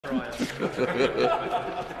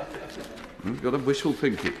We've got a wishful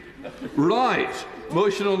thinking. Right.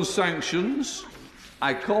 Motion on sanctions.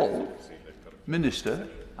 I call Minister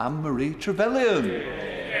Anne-Marie Trevelyan.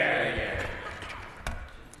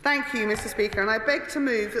 Thank you, Mr Speaker, and I beg to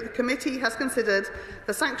move that the committee has considered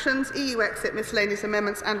the Sanctions, EU Exit, Miscellaneous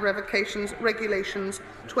Amendments and Revocations Regulations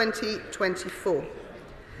 2024.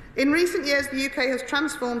 In recent years, the UK has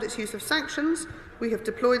transformed its use of sanctions. We have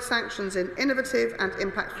deployed sanctions in innovative and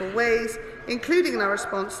impactful ways, including in our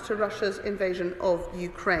response to Russia's invasion of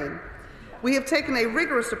Ukraine. We have taken a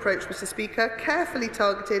rigorous approach, Mr Speaker, carefully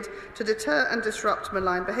targeted to deter and disrupt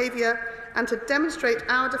malign behaviour and to demonstrate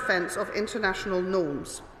our defence of international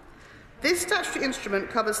norms. This statutory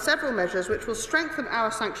instrument covers several measures which will strengthen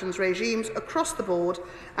our sanctions regimes across the board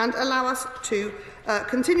and allow us to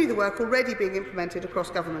continue the work already being implemented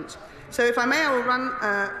across government. So, if I may, I will run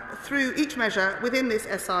through each measure within this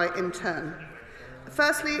SI in turn.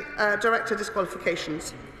 Firstly, director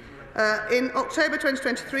disqualifications. In October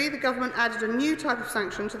 2023, the Government added a new type of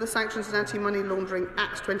sanction to the Sanctions and Anti-Money Laundering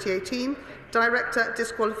Act 2018, director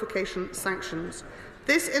disqualification sanctions.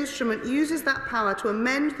 This instrument uses that power to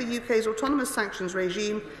amend the UK's autonomous sanctions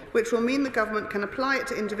regime, which will mean the Government can apply it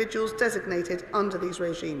to individuals designated under these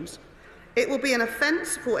regimes. It will be an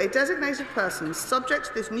offence for a designated person subject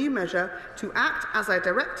to this new measure to act as a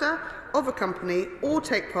director of a company or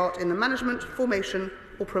take part in the management, formation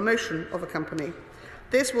or promotion of a company.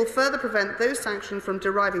 This will further prevent those sanctions from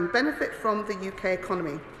deriving benefit from the UK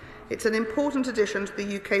economy. It's an important addition to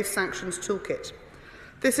the UK's sanctions toolkit.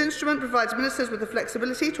 This instrument provides ministers with the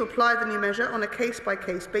flexibility to apply the new measure on a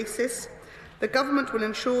case-by-case basis. The Government will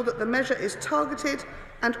ensure that the measure is targeted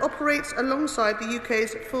and operates alongside the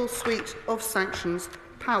UK's full suite of sanctions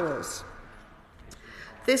powers.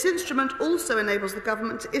 This instrument also enables the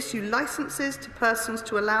Government to issue licences to persons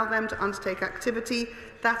to allow them to undertake activity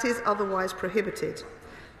that is otherwise prohibited.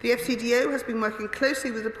 The FCDO has been working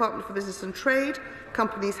closely with the Department for Business and Trade,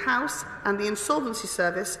 Companies House and the Insolvency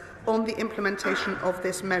Service on the implementation of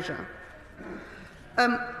this measure.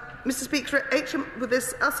 Mr Speaker, with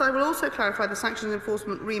this, I will also clarify the sanctions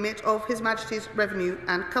enforcement remit of His Majesty's Revenue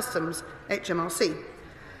and Customs, HMRC.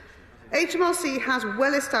 HMRC has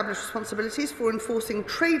well-established responsibilities for enforcing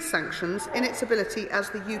trade sanctions in its ability as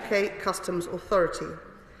the UK Customs Authority.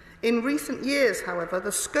 In recent years, however,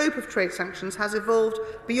 the scope of trade sanctions has evolved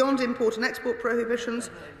beyond import and export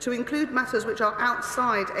prohibitions to include matters which are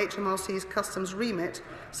outside HMRC's customs remit,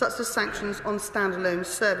 such as sanctions on standalone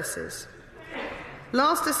services.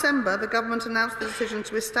 Last December, the Government announced the decision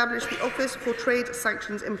to establish the Office for Trade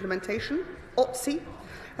Sanctions Implementation, OTSI,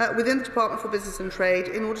 within the Department for Business and Trade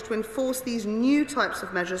in order to enforce these new types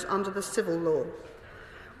of measures under the civil law.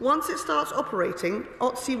 Once it starts operating,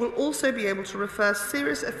 OTSI will also be able to refer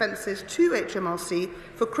serious offences to HMRC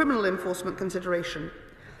for criminal enforcement consideration.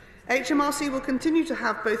 HMRC will continue to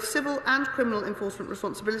have both civil and criminal enforcement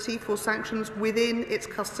responsibility for sanctions within its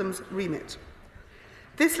customs remit.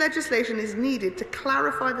 This legislation is needed to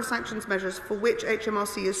clarify the sanctions measures for which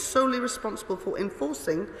HMRC is solely responsible for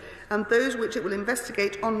enforcing and those which it will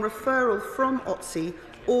investigate on referral from OTSI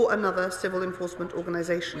or another civil enforcement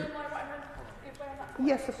organisation.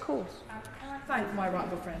 Yes, of course. Thank my right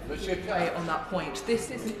honourable friend on that point. This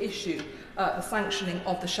is an issue, the sanctioning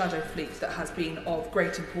of the shadow fleet, that has been of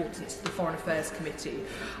great importance to the Foreign Affairs Committee.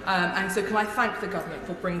 And so can I thank the Government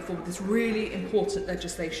for bringing forward this really important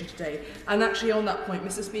legislation today. And actually on that point,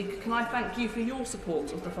 Mr Speaker, can I thank you for your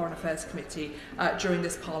support of the Foreign Affairs Committee during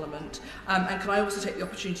this Parliament. And can I also take the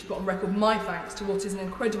opportunity to put on record my thanks to what is an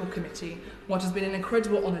incredible committee, what has been an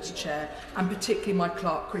incredible honour to chair, and particularly my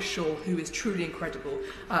clerk, Chris Shaw, who is truly incredible,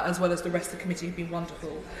 as well as the rest of the committee who've been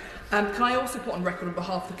wonderful. Can I also put on record on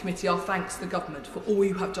behalf of the committee our thanks to the Government for all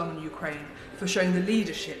you have done on Ukraine, for showing the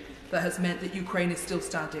leadership that has meant that Ukraine is still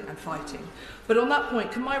standing and fighting. But on that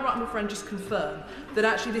point, can my right honourable friend just confirm that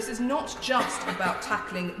actually this is not just about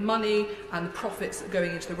tackling money and the profits that are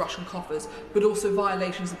going into the Russian coffers, but also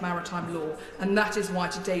violations of maritime law, and that is why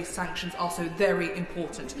today's sanctions are so very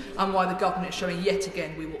important, and why the Government is showing yet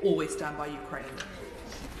again we will always stand by Ukraine.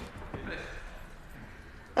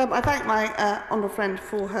 I thank my honourable friend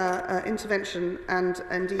for her intervention and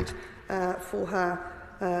indeed for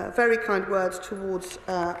her very kind words towards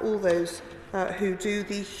all those who do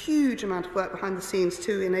the huge amount of work behind the scenes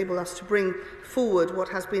to enable us to bring forward what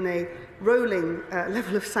has been a rolling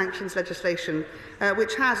level of sanctions legislation,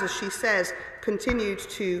 which has, as she says, continued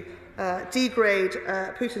to degrade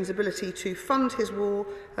Putin's ability to fund his war.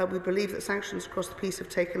 We believe that sanctions across the piece have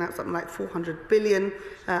taken out something like 400 billion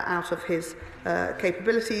out of his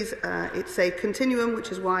capabilities. It's a continuum,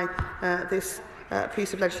 which is why this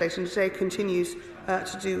piece of legislation today continues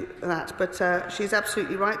to do that. But she's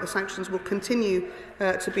absolutely right. The sanctions will continue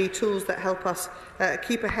to be tools that help us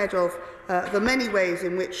keep ahead of the many ways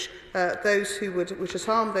in which those who would wish us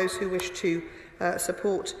harm, those who wish to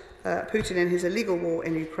support Putin in his illegal war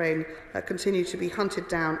in Ukraine, continue to be hunted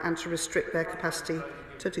down and to restrict their capacity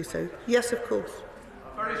to do so. Yes, of course.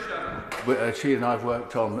 She and I have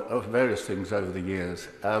worked on various things over the years,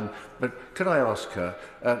 but could I ask her,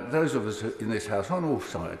 those of us in this House on all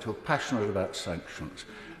sides who are passionate about sanctions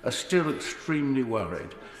are still extremely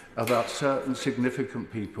worried about certain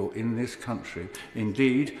significant people in this country.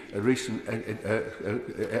 Indeed, a recent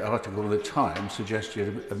article in the Times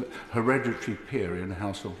suggested a hereditary peer in the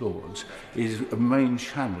House of Lords is a main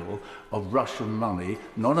channel of Russian money,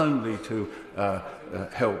 not only to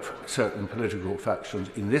help certain political factions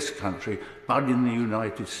in this country, but in the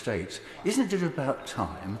United States. Isn't it about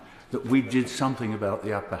time that we did something about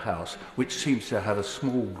the upper house, which seems to have a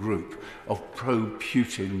small group of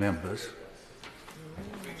pro-Putin members?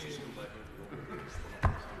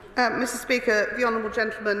 Mr. Speaker, the honourable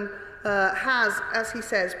gentleman has, as he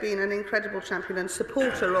says, been an incredible champion and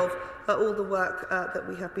supporter of all the work that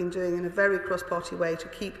we have been doing in a very cross-party way to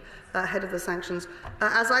keep ahead of the sanctions.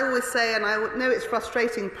 As I always say, and I know it's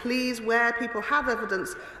frustrating, please, where people have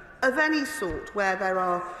evidence of any sort, where there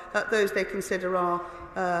are those they consider are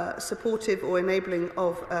supportive or enabling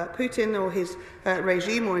of Putin or his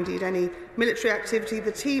regime, or indeed any military activity,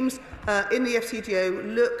 the teams in the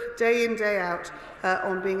FCDO look day in, day out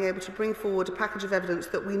on being able to bring forward a package of evidence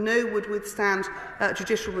that we know would withstand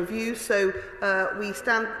judicial review. So we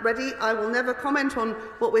stand ready. I will never comment on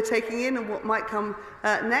what we're taking in and what might come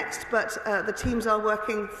next, but the teams are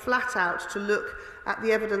working flat out to look at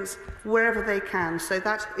the evidence wherever they can. So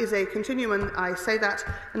that is a continuum, and I say that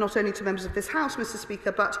not only to members of this House, Mr.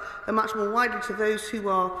 Speaker, but much more widely to those who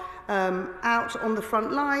are out on the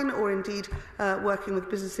front line, or indeed working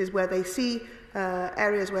with businesses where they see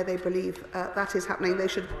areas where they believe that is happening. They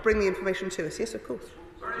should bring the information to us. Yes, of course.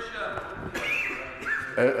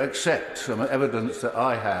 Accept some evidence that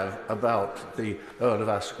I have about the Earl of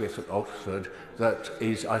Asquith at Oxford that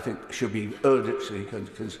is, I think, should be urgently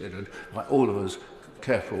considered by all of us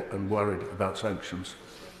careful and worried about sanctions.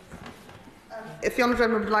 If the honourable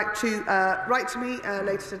gentleman would like to write to me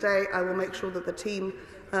later today, I will make sure that the team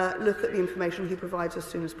look at the information he provides as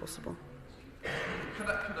soon as possible.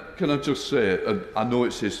 Can I just say, and I know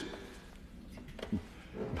it's his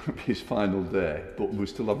final day, but we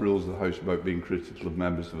still have rules of the House about being critical of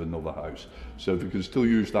members of another House. So if we can still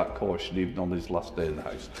use that caution even on his last day in the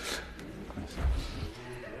House.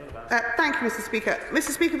 Thank you, Mr. Speaker.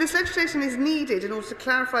 Mr. Speaker, this legislation is needed in order to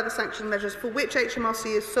clarify the sanction measures for which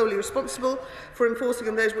HMRC is solely responsible for enforcing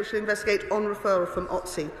and those which will investigate on referral from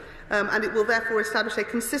OTSI. And it will therefore establish a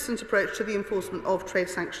consistent approach to the enforcement of trade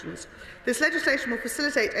sanctions. This legislation will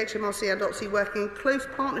facilitate HMRC and OTSI working in close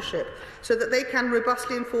partnership so that they can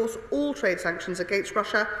robustly enforce all trade sanctions against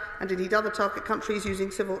Russia and indeed other target countries using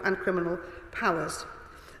civil and criminal powers.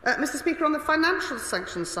 Mr. Speaker, on the financial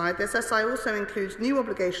sanctions side, this SI also includes new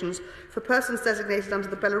obligations for persons designated under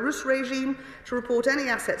the Belarus regime to report any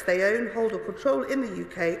assets they own, hold or control in the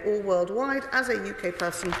UK or worldwide as a UK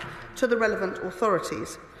person to the relevant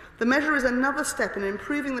authorities. The measure is another step in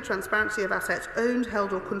improving the transparency of assets owned,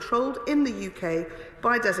 held or controlled in the UK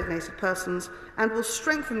by designated persons, and will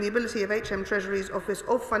strengthen the ability of HM Treasury's Office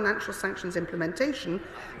of Financial Sanctions Implementation,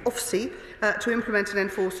 OFSI, to implement and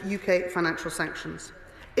enforce UK financial sanctions.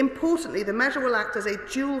 Importantly, the measure will act as a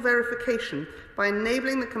dual verification by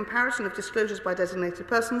enabling the comparison of disclosures by designated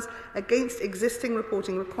persons against existing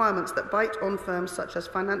reporting requirements that bite on firms such as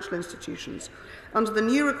financial institutions. Under the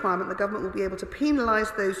new requirement, the government will be able to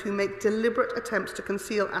penalise those who make deliberate attempts to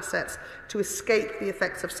conceal assets to escape the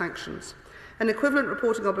effects of sanctions. An equivalent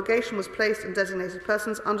reporting obligation was placed on designated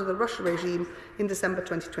persons under the Russia regime in December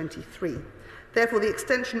 2023. Therefore, the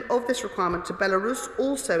extension of this requirement to Belarus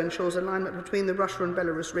also ensures alignment between the Russia and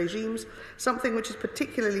Belarus regimes, something which is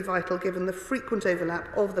particularly vital given the frequent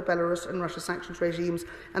overlap of the Belarus and Russia sanctions regimes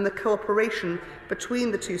and the cooperation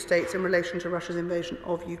between the two states in relation to Russia's invasion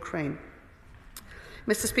of Ukraine.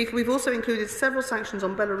 Mr. Speaker, we've also included several sanctions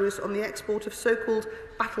on Belarus on the export of so-called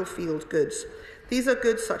battlefield goods. These are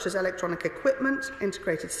goods such as electronic equipment,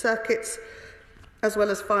 integrated circuits, as well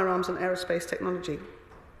as firearms and aerospace technology.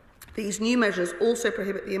 These new measures also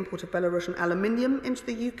prohibit the import of Belarusian aluminium into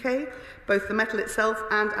the UK, both the metal itself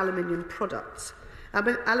and aluminium products.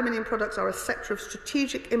 Aluminium products are a sector of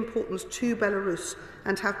strategic importance to Belarus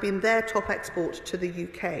and have been their top export to the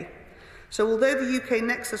UK. So although the UK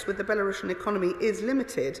nexus with the Belarusian economy is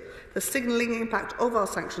limited, the signalling impact of our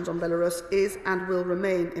sanctions on Belarus is and will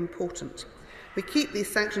remain important. We keep these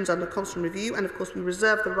sanctions under constant review, and of course we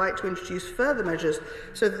reserve the right to introduce further measures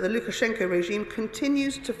so that the Lukashenko regime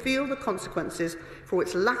continues to feel the consequences for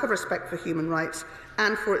its lack of respect for human rights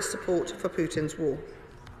and for its support for Putin's war.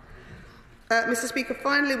 Mr. Speaker,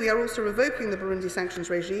 finally, we are also revoking the Burundi sanctions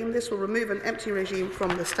regime. This will remove an empty regime from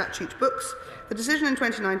the statute books. The decision in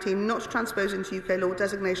 2019 not to transpose into UK law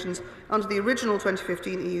designations under the original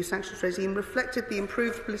 2015 EU sanctions regime reflected the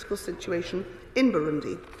improved political situation in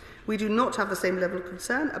Burundi. We do not have the same level of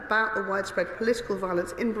concern about the widespread political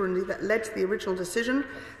violence in Burundi that led to the original decision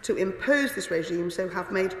to impose this regime, so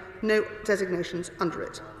have made no designations under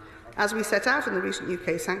it. As we set out in the recent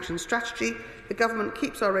UK sanctions strategy, the Government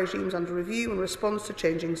keeps our regimes under review and responds to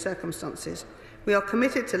changing circumstances. We are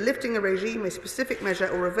committed to lifting a regime, a specific measure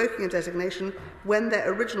or revoking a designation when their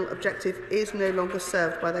original objective is no longer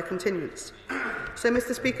served by their continuance. So,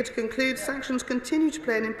 Mr. Speaker, to conclude, sanctions continue to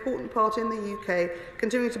play an important part in the UK,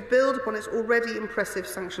 continuing to build upon its already impressive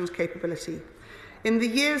sanctions capability. In the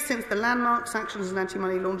years since the landmark Sanctions and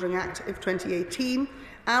Anti-Money Laundering Act of 2018,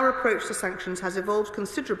 our approach to sanctions has evolved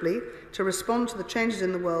considerably to respond to the changes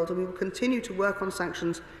in the world, and we will continue to work on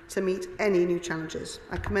sanctions to meet any new challenges.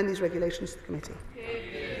 I commend these regulations to the committee.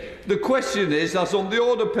 The question is, as on the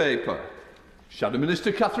order paper. Shadow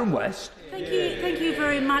Minister Catherine West. Thank you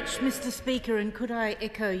very much, Mr. Speaker, and could I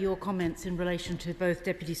echo your comments in relation to both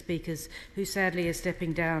Deputy Speakers who sadly are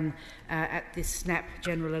stepping down at this snap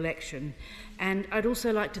general election. And I'd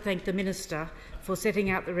also like to thank the Minister for setting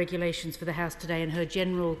out the regulations for the House today and her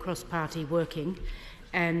general cross-party working,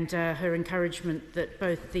 and her encouragement that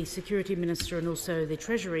both the Security Minister and also the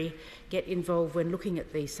Treasury get involved when looking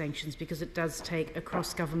at these sanctions, because it does take a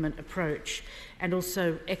cross-government approach, and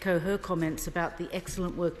also echo her comments about the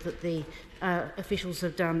excellent work that the officials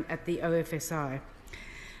have done at the OFSI.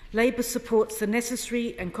 Labour supports the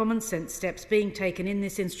necessary and common sense steps being taken in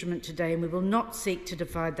this instrument today, and we will not seek to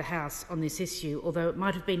divide the House on this issue, although it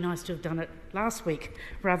might have been nice to have done it last week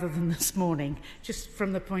rather than this morning, just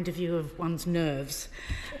from the point of view of one's nerves.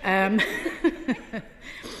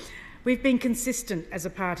 We've been consistent as a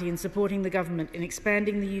party in supporting the government in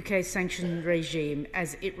expanding the UK's sanction regime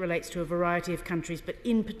as it relates to a variety of countries, but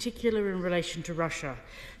in particular in relation to Russia,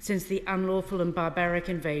 since the unlawful and barbaric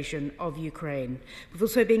invasion of Ukraine. We've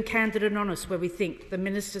also been candid and honest where we think the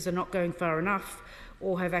ministers are not going far enough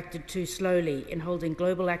or have acted too slowly in holding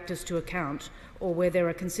global actors to account, or where there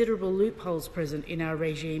are considerable loopholes present in our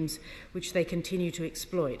regimes which they continue to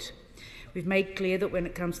exploit. We've made clear that when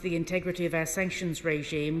it comes to the integrity of our sanctions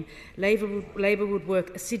regime, Labour would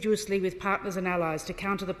work assiduously with partners and allies to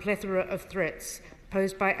counter the plethora of threats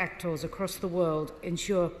posed by actors across the world,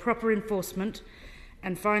 ensure proper enforcement,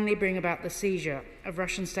 and finally bring about the seizure of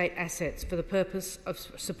Russian state assets for the purpose of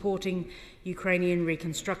supporting Ukrainian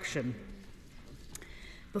reconstruction.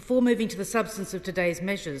 Before moving to the substance of today's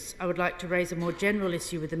measures, I would like to raise a more general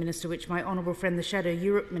issue with the Minister, which my honourable friend, the Shadow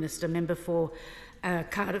Europe Minister, Member for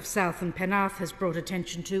Cardiff South and Penarth, has brought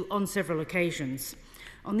attention to on several occasions.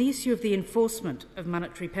 On the issue of the enforcement of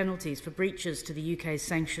monetary penalties for breaches to the UK's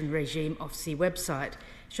sanction regime OFSI website,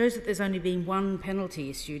 shows that there's only been one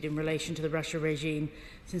penalty issued in relation to the Russia regime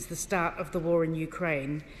since the start of the war in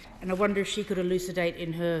Ukraine, and I wonder if she could elucidate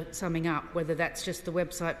in her summing up whether that's just the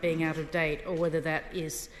website being out of date or whether that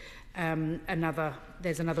is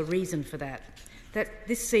there's another reason for that.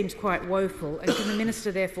 This seems quite woeful, and can the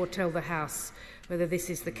Minister therefore tell the House whether this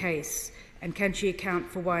is the case, and can she account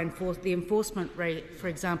for why the enforcement rate, for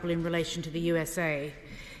example, in relation to the USA,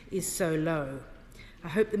 is so low? I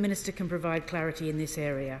hope the Minister can provide clarity in this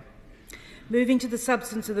area. Moving to the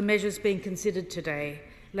substance of the measures being considered today,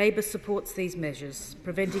 Labour supports these measures.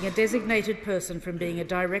 Preventing a designated person from being a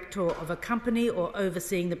director of a company or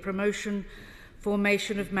overseeing the promotion,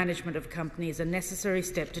 formation of management of a company is a necessary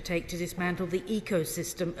step to take to dismantle the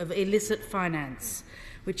ecosystem of illicit finance,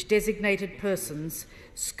 which designated persons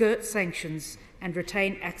skirt sanctions and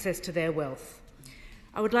retain access to their wealth.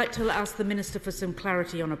 I would like to ask the Minister for some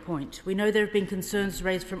clarity on a point. We know there have been concerns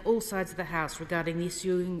raised from all sides of the House regarding the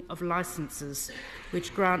issuing of licences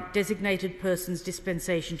which grant designated persons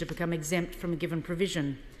dispensation to become exempt from a given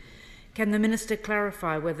provision. Can the Minister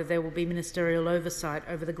clarify whether there will be ministerial oversight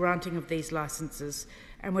over the granting of these licences,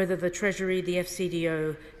 and whether the Treasury, the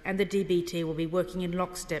FCDO and the DBT will be working in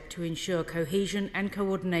lockstep to ensure cohesion and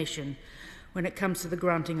coordination when it comes to the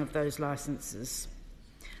granting of those licences?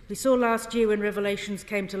 We saw last year when revelations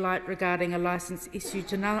came to light regarding a licence issued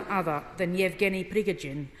to none other than Yevgeny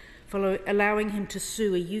Prigozhin, allowing him to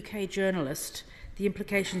sue a UK journalist, the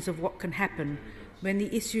implications of what can happen when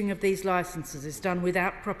the issuing of these licences is done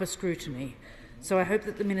without proper scrutiny. So I hope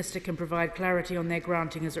that the Minister can provide clarity on their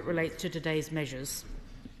granting as it relates to today's measures.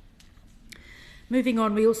 Moving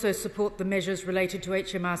on, we also support the measures related to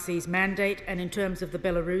HMRC's mandate and, in terms of the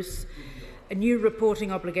Belarus, a new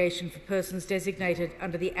reporting obligation for persons designated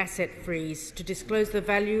under the asset freeze to disclose the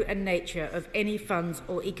value and nature of any funds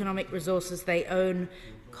or economic resources they own,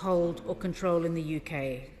 hold or control in the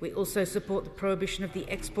UK. We also support the prohibition of the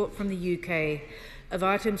export from the UK of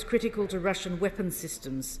items critical to Russian weapons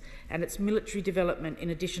systems and its military development, in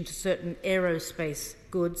addition to certain aerospace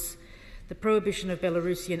goods, the prohibition of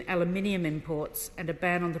Belarusian aluminium imports, and a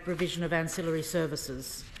ban on the provision of ancillary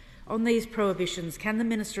services. On these prohibitions, can the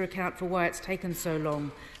Minister account for why it's taken so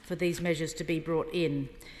long for these measures to be brought in?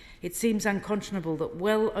 It seems unconscionable that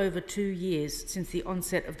well over 2 years since the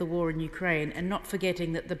onset of the war in Ukraine, and not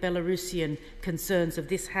forgetting that the Belarusian concerns of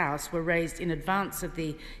this House were raised in advance of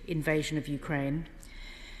the invasion of Ukraine,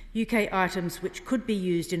 UK items which could be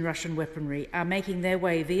used in Russian weaponry are making their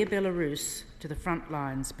way via Belarus to the front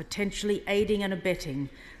lines, potentially aiding and abetting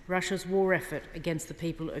Russia's war effort against the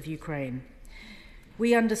people of Ukraine.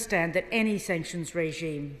 We understand that any sanctions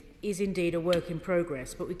regime is indeed a work in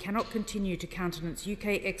progress, but we cannot continue to countenance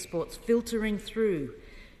UK exports filtering through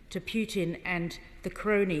to Putin and the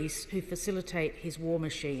cronies who facilitate his war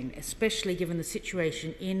machine, especially given the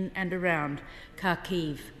situation in and around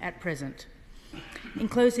Kharkiv at present. In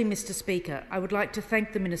closing, Mr. Speaker, I would like to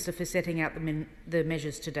thank the Minister for setting out the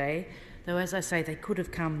measures today, though, as I say, they could have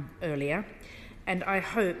come earlier, and I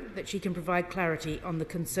hope that she can provide clarity on the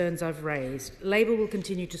concerns I've raised. Labour will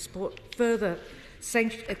continue to support further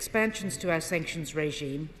expansions to our sanctions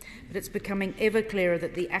regime, but it's becoming ever clearer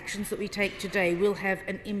that the actions that we take today will have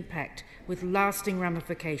an impact with lasting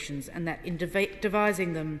ramifications, and that in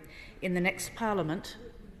devising them in the next Parliament,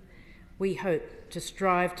 we hope to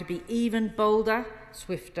strive to be even bolder,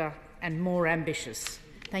 swifter and more ambitious.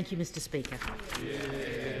 Thank you, Mr. Speaker.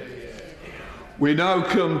 We now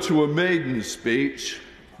come to a maiden speech.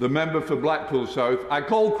 The member for Blackpool South. I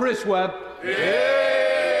call Chris Webb.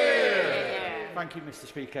 Thank you, Mr.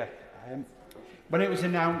 Speaker. When it was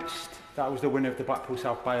announced that I was the winner of the Blackpool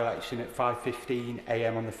South by-election at 5:15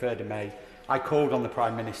 a.m. on the 3rd of May, I called on the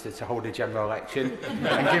Prime Minister to hold a general election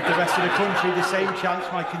and give the rest of the country the same chance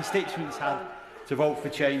my constituents had to vote for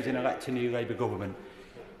change and elect a new Labour government.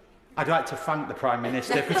 I'd like to thank the Prime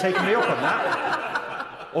Minister for taking me up on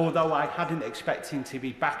that, although I hadn't expected to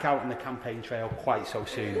be back out on the campaign trail quite so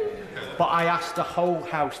soon. But I asked the whole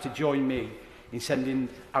House to join me in sending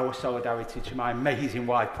our solidarity to my amazing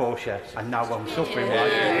wife, Portia, and now long-suffering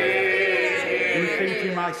wife, who's been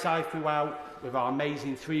through my side throughout, with our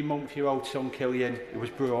amazing 3-month-old son, Killian, who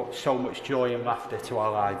has brought so much joy and laughter to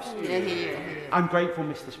our lives. I'm grateful,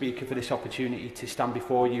 Mr. Speaker, for this opportunity to stand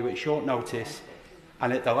before you at short notice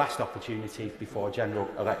and at the last opportunity before a general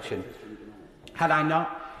election. Had I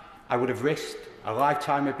not, I would have risked a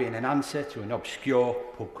lifetime of being an answer to an obscure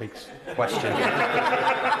public question.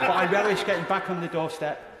 But I relish getting back on the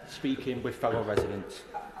doorstep, speaking with fellow residents.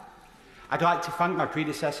 I'd like to thank my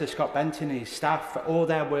predecessor, Scott Benton, and his staff for all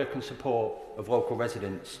their work and support of local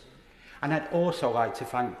residents. And I'd also like to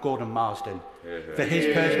thank Gordon Marsden for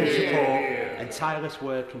his personal support and tireless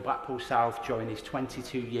work in Blackpool South during his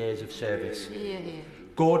 22 years of service.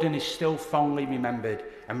 Gordon is still fondly remembered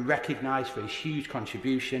and recognised for his huge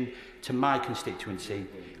contribution to my constituency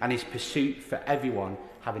and his pursuit for everyone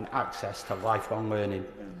having access to lifelong learning.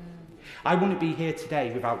 I wouldn't be here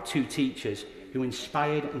today without 2 teachers who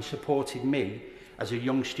inspired and supported me as a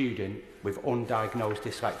young student with undiagnosed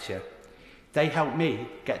dyslexia. They helped me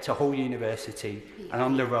get to Hull University and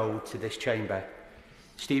on the road to this chamber.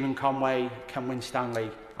 Stephen Conway, Ken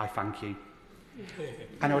Winstanley, I thank you.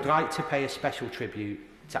 And I would like to pay a special tribute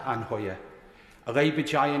to Anne Hoyer, a Labour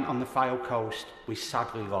giant on the Fylde coast we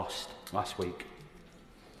sadly lost last week.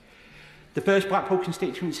 The first Blackpool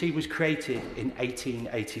constituency was created in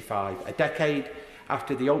 1885, a decade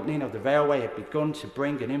after the opening of the railway had begun to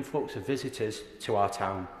bring an influx of visitors to our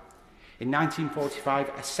town. In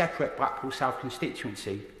 1945, a separate Blackpool South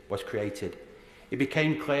constituency was created. It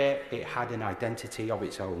became clear it had an identity of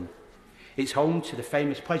its own. It's home to the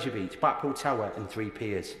famous Pleasure Beach, Blackpool Tower and 3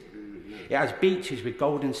 piers. It has beaches with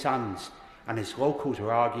golden sands and, as locals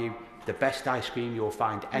will argue, the best ice cream you'll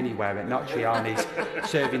find anywhere at Notriani's,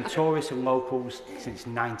 serving tourists and locals since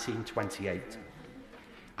 1928.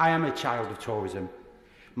 I am a child of tourism.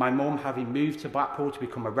 My mum having moved to Blackpool to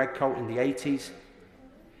become a redcoat in the 80s,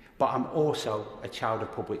 but I'm also a child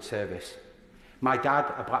of public service. My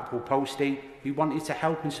dad, a Blackpool postie, who wanted to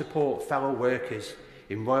help and support fellow workers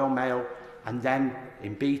in Royal Mail and then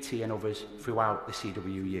in BT and others throughout the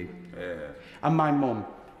CWU. And my mum,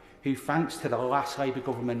 who thanks to the last Labour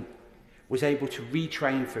government was able to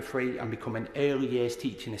retrain for free and become an early years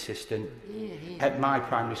teaching assistant at my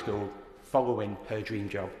primary school following her dream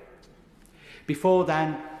job. Before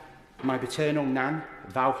then, my paternal nan,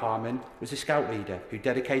 Val Harmon, was a scout leader who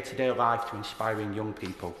dedicated her life to inspiring young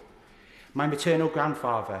people. My maternal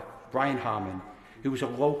grandfather, Brian Harmon, who was a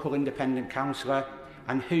local independent councillor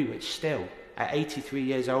and who, at 83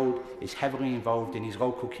 years old, is heavily involved in his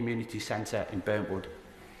local community centre in Burntwood.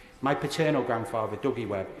 My paternal grandfather, Dougie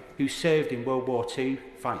Webb, who served in World War II,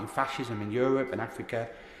 fighting fascism in Europe and Africa,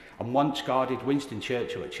 and once guarded Winston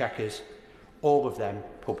Churchill at Chequers, all of them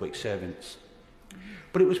public servants.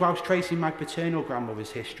 But it was whilst tracing my paternal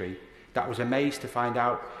grandmother's history that I was amazed to find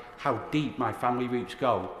out how deep my family roots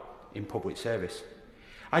go in public service.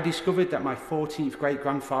 I discovered that my 14th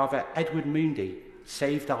great-grandfather, Edward Moondy,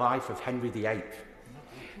 saved the life of Henry VIII.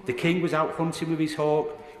 The king was out hunting with his hawk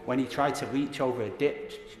when he tried to reach over a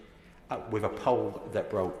ditch with a pole that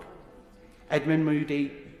broke. Edmund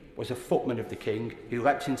Moody was a footman of the king who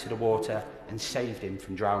leapt into the water and saved him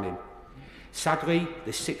from drowning. Sadly,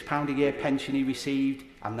 the £6 a year pension he received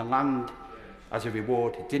and the land as a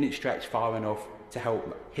reward didn't stretch far enough to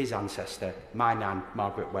help his ancestor, my nan,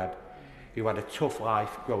 Margaret Webb, who had a tough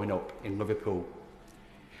life growing up in Liverpool.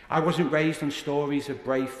 I wasn't raised on stories of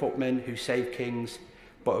brave footmen who saved kings,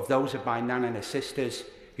 but of those of my nan and her sisters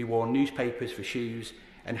who wore newspapers for shoes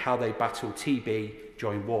and how they battled TB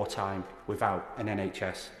during wartime without an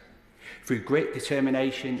NHS. Through grit,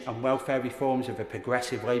 determination and welfare reforms of a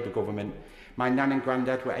progressive Labour government, my nan and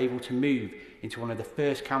granddad were able to move into one of the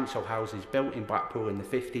first council houses built in Blackpool in the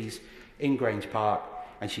 50s in Grange Park,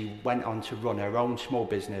 and she went on to run her own small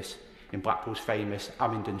business in Blackpool's famous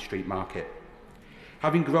Aberdeen Street Market.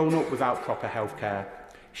 Having grown up without proper healthcare,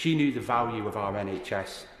 she knew the value of our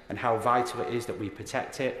NHS and how vital it is that we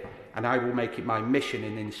protect it, and I will make it my mission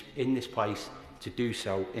in this place to do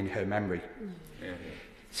so in her memory.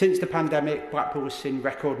 Since the pandemic, Blackpool has seen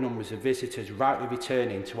record numbers of visitors rightly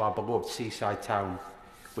returning to our beloved seaside town,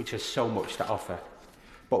 which has so much to offer.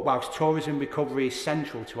 But whilst tourism recovery is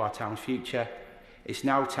central to our town's future, it's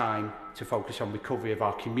now time to focus on recovery of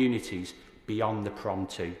our communities beyond the prom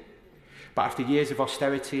too. But after years of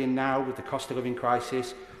austerity and now with the cost of living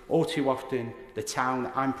crisis, all too often the town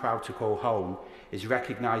I'm proud to call home is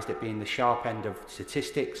recognised at being the sharp end of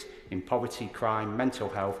statistics in poverty, crime, mental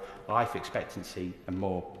health, life expectancy and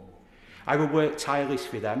more. I will work tirelessly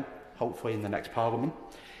for them, hopefully in the next Parliament,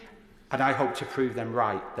 and I hope to prove them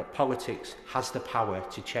right that politics has the power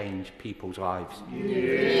to change people's lives.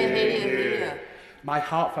 Yeah. My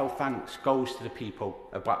heartfelt thanks goes to the people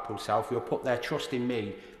of Blackpool South who have put their trust in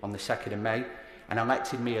me on the 2nd of May and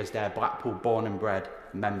elected me as their Blackpool born and bred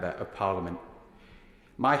Member of Parliament.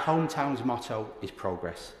 My hometown's motto is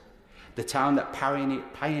progress. The town that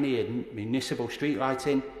pioneered municipal street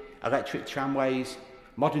lighting, electric tramways,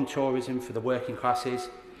 modern tourism for the working classes,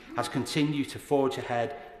 has continued to forge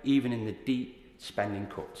ahead even in the deep spending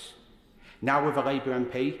cuts. Now with a Labour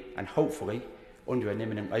MP, and hopefully under an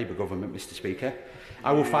imminent Labour government, Mr Speaker,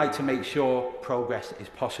 I will fight to make sure progress is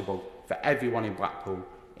possible for everyone in Blackpool,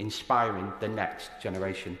 inspiring the next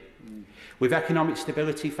generation. With economic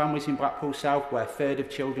stability, families in Blackpool South, where a third of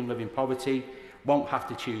children live in poverty, won't have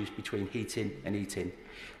to choose between heating and eating.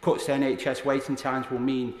 Cuts to NHS waiting times will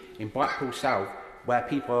mean in Blackpool South, where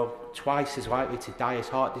people are twice as likely to die of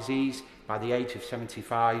heart disease by the age of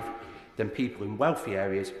 75 than people in wealthy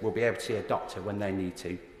areas will be able to see a doctor when they need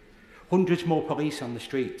to. Hundreds more police on the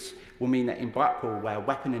streets will mean that in Blackpool, where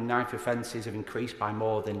weapon and knife offences have increased by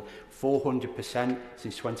more than 400%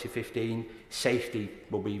 since 2015, safety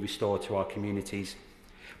will be restored to our communities.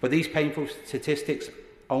 But these painful statistics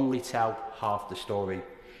only tell half the story.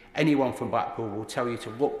 Anyone from Blackpool will tell you to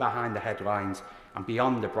look behind the headlines and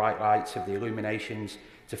beyond the bright lights of the illuminations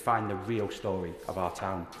to find the real story of our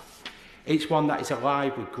town. It's one that is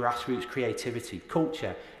alive with grassroots creativity,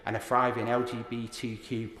 culture and a thriving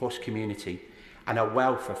LGBTQ+ community and a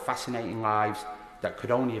wealth of fascinating lives that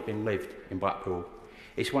could only have been lived in Blackpool.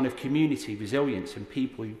 It's one of community resilience and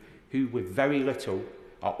people who with very little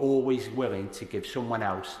are always willing to give someone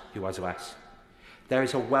else who has less. There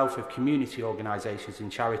is a wealth of community organisations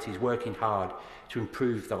and charities working hard to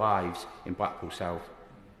improve the lives in Blackpool South.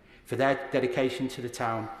 For their dedication to the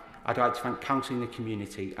town, I'd like to thank Council in the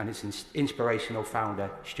Community and its inspirational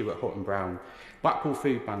founder, Stuart Hutton-Brown, Blackpool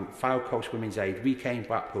Food Bank, Fylde Coast Women's Aid, Reclaim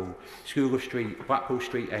Blackpool, School of Street, Blackpool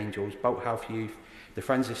Street Angels, Boathouse Youth, the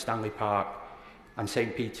Friends of Stanley Park and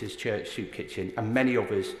St Peter's Church Soup Kitchen, and many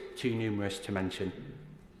others too numerous to mention.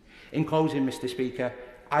 In closing, Mr Speaker,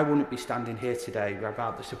 I wouldn't be standing here today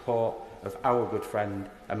without the support of our good friend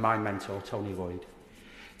and my mentor, Tony Lloyd.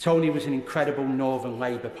 Tony was an incredible Northern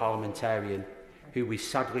Labour parliamentarian who we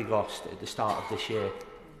sadly lost at the start of this year.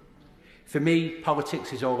 For me,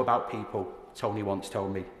 politics is all about people, Tony once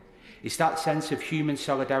told me. It's that sense of human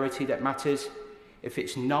solidarity that matters. If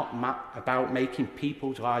it's not about making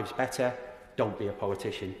people's lives better, don't be a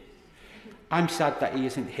politician. I'm sad that he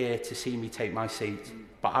isn't here to see me take my seat,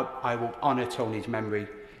 but I will honour Tony's memory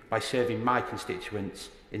by serving my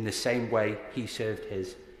constituents in the same way he served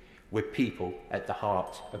his, with people at the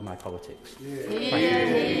heart of my politics.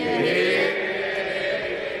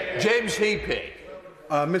 James Heappey.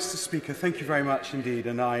 Mr. Speaker, thank you very much indeed,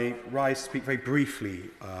 and I rise to speak very briefly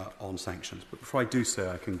on sanctions. But before I do so,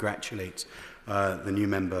 I congratulate the new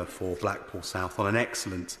member for Blackpool South on an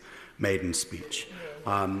excellent maiden speech.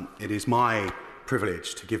 It is my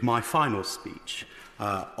privilege to give my final speech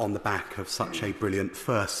on the back of such a brilliant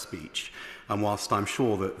first speech. And whilst I'm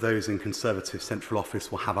sure that those in Conservative Central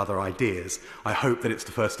Office will have other ideas, I hope that it's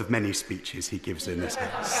the first of many speeches he gives in this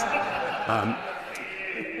House.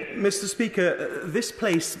 Mr. Speaker, this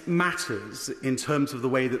place matters in terms of the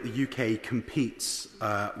way that the UK competes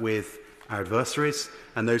with our adversaries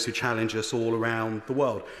and those who challenge us all around the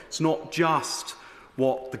world. It's not just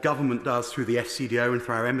what the government does through the FCDO and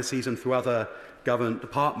through our embassies and through other government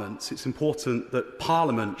departments. It's important that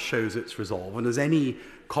Parliament shows its resolve. And as any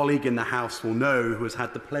colleague in the House will know who has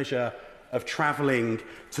had the pleasure of travelling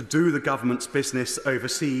to do the government's business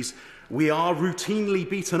overseas, we are routinely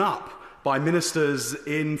beaten up by ministers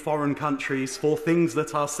in foreign countries for things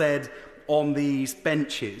that are said on these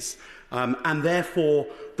benches. And therefore,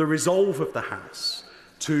 the resolve of the House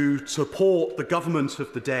to support the government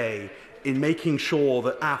of the day in making sure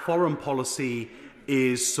that our foreign policy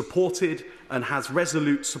is supported and has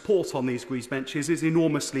resolute support on these grease benches is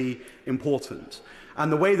enormously important.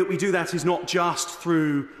 And the way that we do that is not just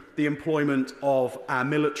through the employment of our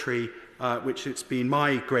military, which it's been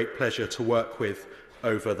my great pleasure to work with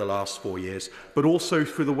over the last 4 years, but also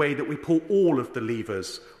through the way that we pull all of the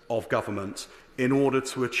levers of government in order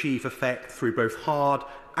to achieve effect through both hard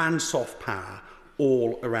and soft power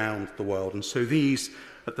all around the world. And so these,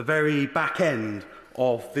 at the very back end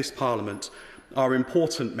of this Parliament, are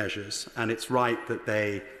important measures, and it's right that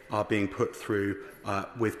they are being put through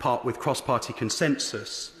with cross-party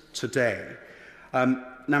consensus today.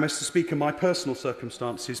 Now, Mr. Speaker, my personal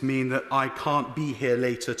circumstances mean that I can't be here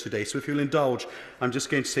later today, so if you'll indulge, I'm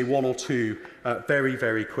just going to say one or two very,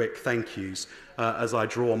 very quick thank yous as I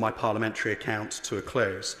draw my parliamentary account to a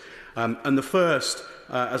close. And the first,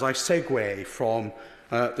 as I segue from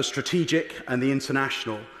the strategic and the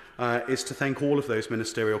international, is to thank all of those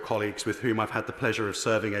ministerial colleagues with whom I've had the pleasure of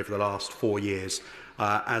serving over the last 4 years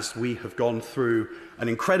as we have gone through an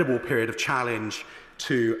incredible period of challenge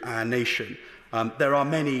to our nation. There are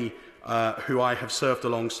many who I have served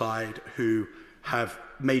alongside who have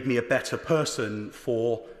made me a better person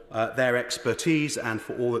for their expertise and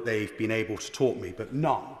for all that they've been able to taught me, but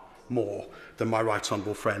none more than my right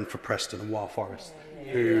honourable friend for Preston and Wye Forest,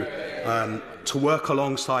 who, to work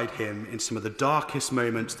alongside him in some of the darkest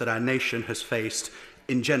moments that our nation has faced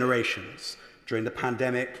in generations, during the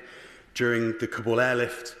pandemic, during the Kabul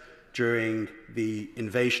airlift, during the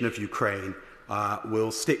invasion of Ukraine,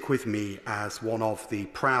 will stick with me as one of the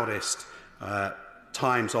proudest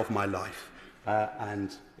times of my life.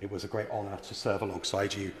 And it was a great honour to serve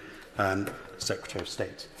alongside you, Secretary of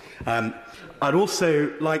State. I'd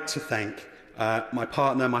also like to thank my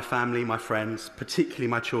partner, my family, my friends, particularly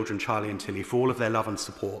my children, Charlie and Tilly, for all of their love and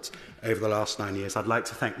support over the last 9 years. I'd like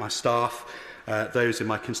to thank my staff, those in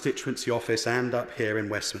my constituency office and up here in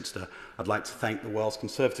Westminster. I'd like to thank the Wales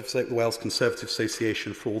Conservative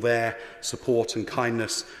Association for all their support and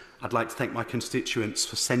kindness. I'd like to thank my constituents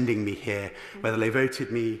for sending me here. Whether they voted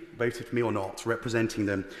for me or not, representing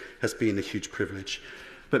them has been a huge privilege.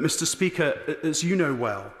 But, Mr. Speaker, as you know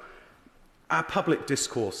well, our public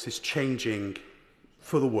discourse is changing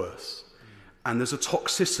for the worse. And there's a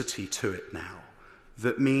toxicity to it now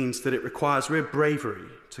that means that it requires real bravery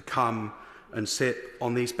to come and sit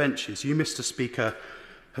on these benches. You, Mr. Speaker,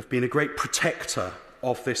 have been a great protector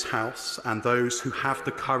of this House and those who have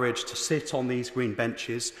the courage to sit on these green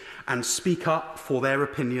benches and speak up for their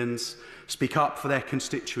opinions, speak up for their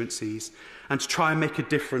constituencies, and to try and make a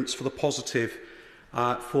difference for the positive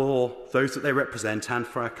for those that they represent and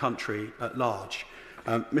for our country at large.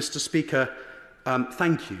 Mr. Speaker,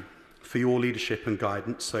 thank you for your leadership and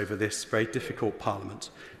guidance over this very difficult Parliament.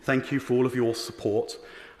 Thank you for all of your support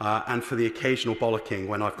and for the occasional bollocking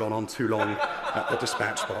when I've gone on too long at the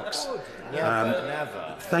dispatch box.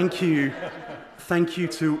 Never. Thank you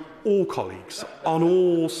to all colleagues on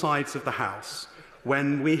all sides of the House.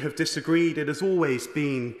 When we have disagreed, it has always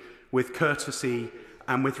been with courtesy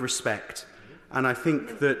and with respect. And I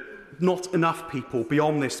think that not enough people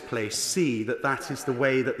beyond this place see that that is the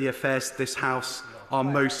way that the affairs of this House are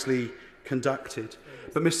mostly conducted.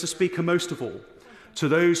 But, Mr. Speaker, most of all, to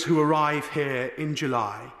those who arrive here in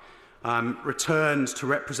July, returned to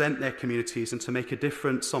represent their communities and to make a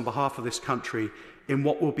difference on behalf of this country in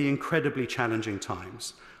what will be incredibly challenging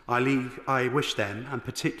times, I wish them, and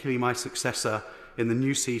particularly my successor in the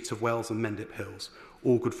new seat of Wells and Mendip Hills,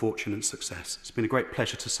 all good fortune and success. It's been a great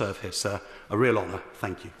pleasure to serve here, sir. A real honour.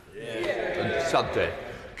 Thank you. And sad day.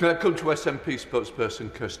 Can I come to SNP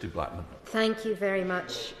spokesperson Kirsty Blackman? Thank you very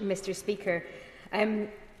much, Mr. Speaker.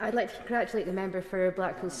 I'd like to congratulate the member for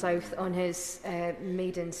Blackpool South on his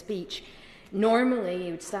maiden speech. Normally,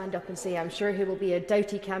 he would stand up and say, I'm sure he will be a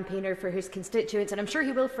doughty campaigner for his constituents, and I'm sure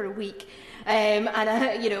he will for a week.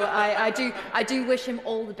 I do wish him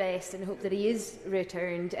all the best and hope that he is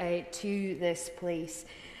returned to this place.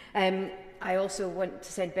 I also want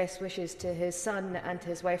to send best wishes to his son and to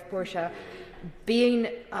his wife, Portia. Being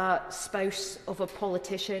a spouse of a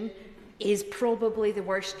politician is probably the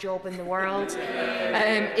worst job in the world.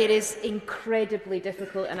 It is incredibly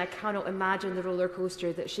difficult, and I cannot imagine the roller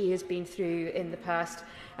coaster that she has been through in the past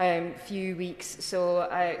few weeks. So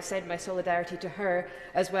I send my solidarity to her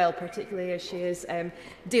as well, particularly as she is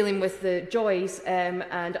dealing with the joys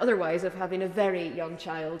and otherwise of having a very young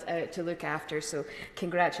child to look after. So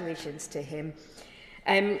congratulations to him.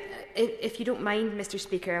 If you don't mind, Mr.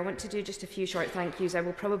 Speaker, I want to do just a few short thank yous. I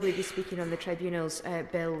will probably be speaking on the Tribunals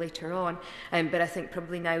bill later on, but I think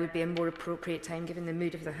probably now would be a more appropriate time given the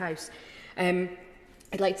mood of the House.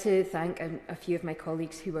 I'd like to thank a few of my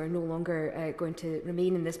colleagues who are no longer going to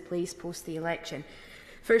remain in this place post the election.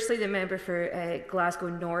 Firstly, the member for Glasgow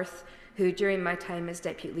North, who during my time as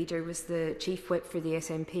Deputy Leader was the Chief Whip for the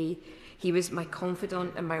SNP. He was my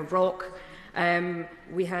confidant and my rock.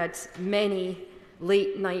 We had many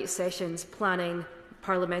late-night sessions planning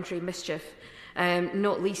parliamentary mischief,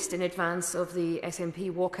 not least in advance of the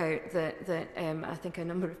SNP walkout that I think a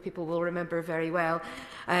number of people will remember very well.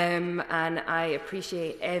 And I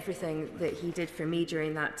appreciate everything that he did for me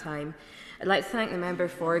during that time. I'd like to thank the member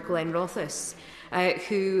for Glen Rothas,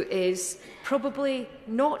 who is probably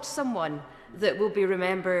not someone that will be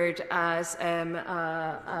remembered as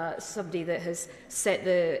somebody that has set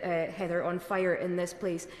the heather on fire in this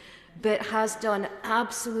place, but has done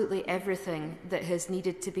absolutely everything that has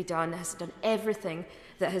needed to be done, has done everything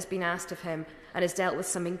that has been asked of him, and has dealt with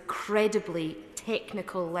some incredibly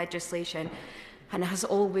technical legislation, and has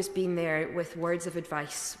always been there with words of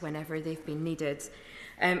advice whenever they've been needed.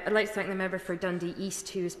 I'd like to thank the member for Dundee East,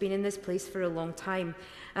 who has been in this place for a long time,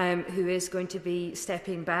 who is going to be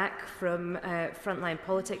stepping back from frontline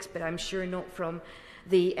politics, but I'm sure not from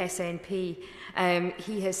the SNP.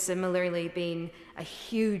 He has similarly been a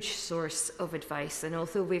huge source of advice, and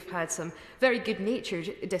although we've had some very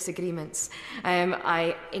good-natured disagreements,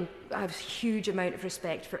 I have a huge amount of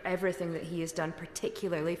respect for everything that he has done,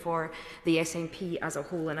 particularly for the SNP as a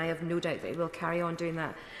whole, and I have no doubt that he will carry on doing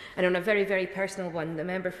that. And on a very, very personal one, the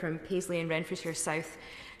member from Paisley and Renfrewshire South,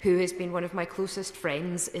 who has been one of my closest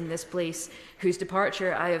friends in this place, whose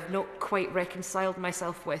departure I have not quite reconciled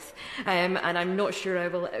myself with, and I'm not sure I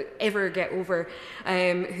will ever get over,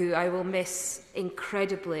 who I will miss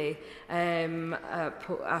incredibly after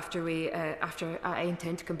I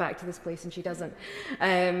intend to come back to this place and she doesn't.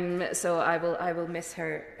 So I will miss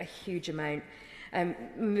her a huge amount.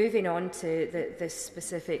 Moving on to the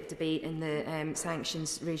specific debate in the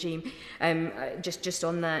sanctions regime, just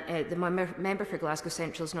on that, the member for Glasgow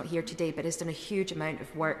Central is not here today, but has done a huge amount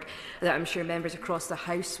of work that I'm sure members across the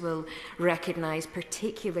House will recognise,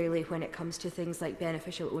 particularly when it comes to things like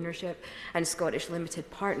beneficial ownership and Scottish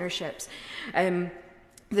limited partnerships.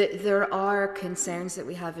 There are concerns that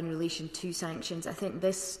we have in relation to sanctions. I think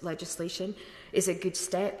this legislation is a good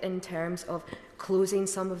step in terms of closing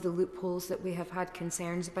some of the loopholes that we have had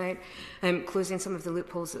concerns about, closing some of the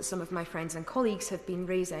loopholes that some of my friends and colleagues have been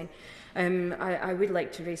raising. I would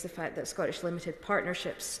like to raise the fact that Scottish limited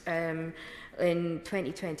partnerships in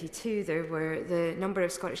 2022, there were the number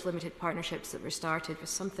of Scottish limited partnerships that were started was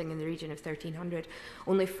something in the region of 1,300,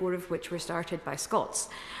 only 4 of which were started by Scots.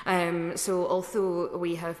 So although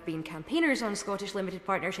we have been campaigners on Scottish limited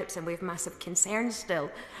partnerships and we have massive concerns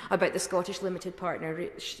still about the Scottish limited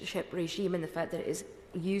partnership regime and the fact that it is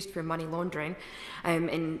used for money laundering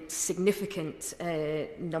in significant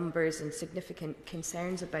numbers and significant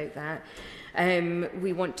concerns about that.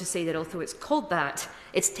 We want to say that although it's called that,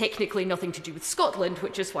 it's technically nothing to do with Scotland,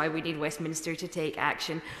 which is why we need Westminster to take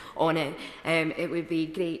action on it. It would be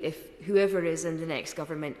great if whoever is in the next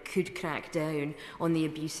government could crack down on the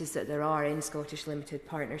abuses that there are in Scottish limited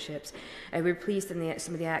partnerships. We're pleased in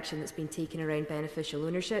some of the action that's been taken around beneficial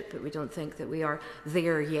ownership, but we don't think that we are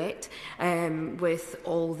there yet with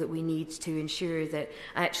all that we need to ensure that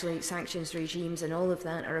actually sanctions regimes and all of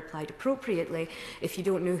that are applied appropriately. If you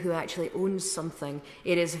don't know who actually owns something,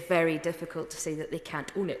 it is very difficult to say that they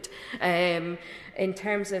can't own it. In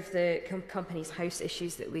terms of the Companies House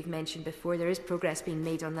issues that we've mentioned before, there is progress being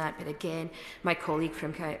made on that, but again, my colleague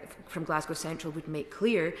from Glasgow Central would make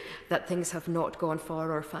clear that things have not gone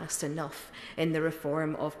far or fast enough in the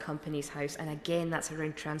reform of Companies House, and again, that's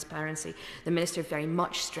around transparency. The Minister very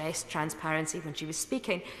much stressed transparency when she was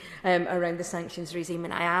speaking around the sanctions regime,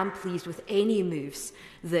 and I am pleased with any moves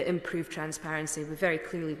that improve transparency. We very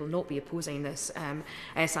clearly will not be opposing this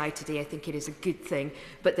SI today. I think it is a good thing,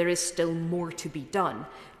 but there is still more to be done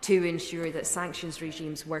to ensure that sanctions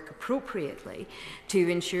regimes work appropriately, to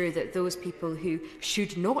ensure that those people who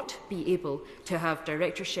should not be able to have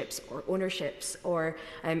directorships or ownerships or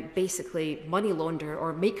basically money launder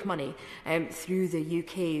or make money through the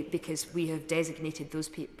UK because we have designated those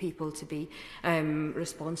people to be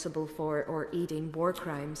responsible for or aiding war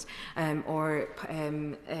crimes or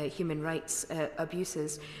human rights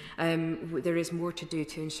abuses. There is more to do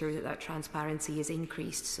to ensure that that transparency is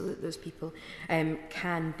increased so that those people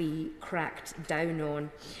can be cracked down on.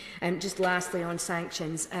 Just lastly on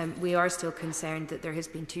sanctions, we are still concerned that there has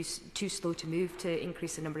been too slow to move to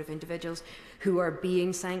increase the number of individuals who are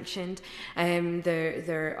being sanctioned.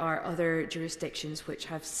 There are other jurisdictions which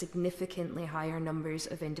have significantly higher numbers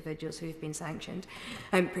of individuals who have been sanctioned,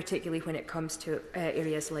 particularly when it comes to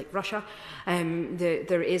areas like Russia.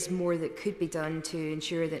 There is more that could be done to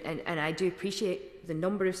ensure that, and I do appreciate the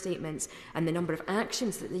number of statements and the number of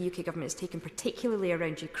actions that the UK government has taken, particularly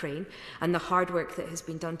around Ukraine, and the hard work that has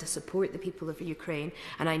been done to support the people of Ukraine.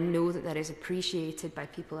 And I know that that is appreciated by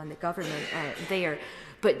people in the government there.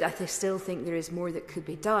 But I still think there is more that could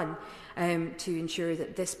be done to ensure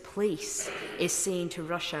that this place is saying to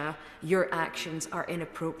Russia, your actions are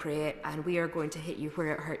inappropriate and we are going to hit you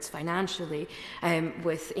where it hurts financially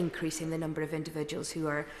with increasing the number of individuals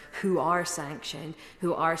who are sanctioned,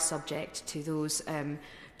 who are subject to those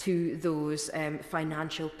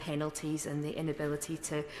financial penalties and the inability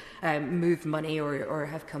to move money or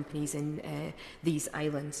have companies in these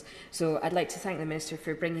islands. So I'd like to thank the Minister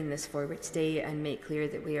for bringing this forward today and make clear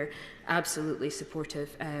that we are absolutely supportive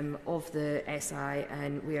of the SI,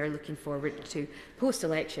 and we are looking forward to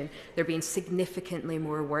post-election there being significantly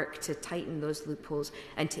more work to tighten those loopholes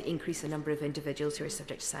and to increase the number of individuals who are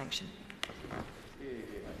subject to sanction.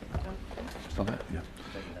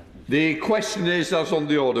 The question is, as on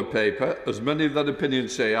the order paper, as many of that opinion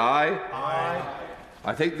say aye. Aye.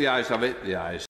 I think the ayes have it. The ayes